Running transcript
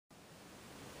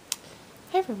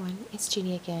everyone, it's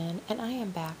Jeannie again, and I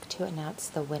am back to announce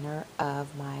the winner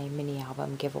of my mini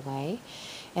album giveaway.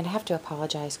 And I have to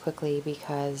apologize quickly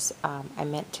because I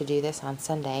meant to do this on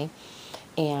Sunday,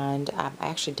 and I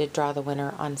actually did draw the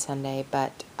winner on Sunday,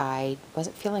 but I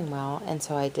wasn't feeling well, and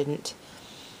so I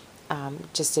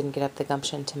just didn't get up the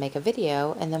gumption to make a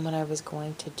video. And then when I was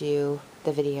going to do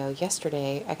the video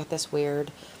yesterday, I got this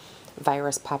weird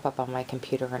virus pop up on my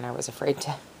computer, and I was afraid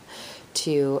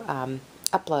to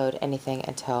upload anything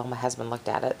until my husband looked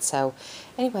at it. So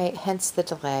anyway, hence the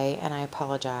delay, and I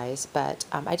apologize, but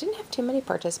I didn't have too many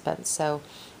participants, so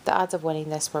the odds of winning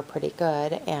this were pretty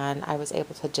good, and I was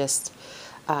able to just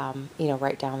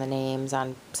write down the names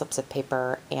on slips of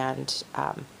paper and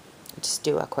just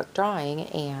do a quick drawing.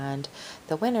 And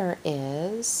the winner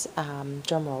is,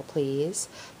 drum roll please,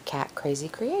 Cat Crazy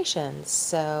Creations.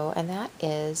 So, and that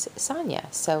is Sonia.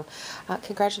 So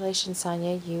congratulations,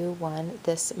 Sonia, you won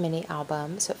this mini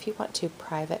album. So if you want to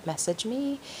private message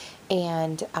me,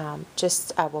 and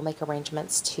we'll make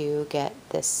arrangements to get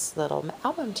this little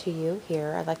album to you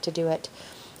here. I'd like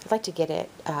to get it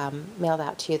mailed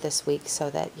out to you this week so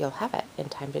that you'll have it in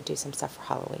time to do some stuff for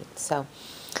Halloween. So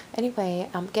anyway,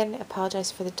 again,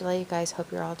 apologize for the delay, you guys.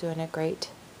 Hope you're all doing a great,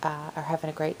 or having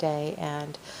a great day,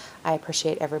 and I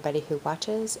appreciate everybody who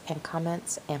watches and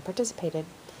comments and participated.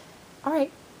 All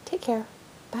right, take care.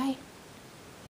 Bye.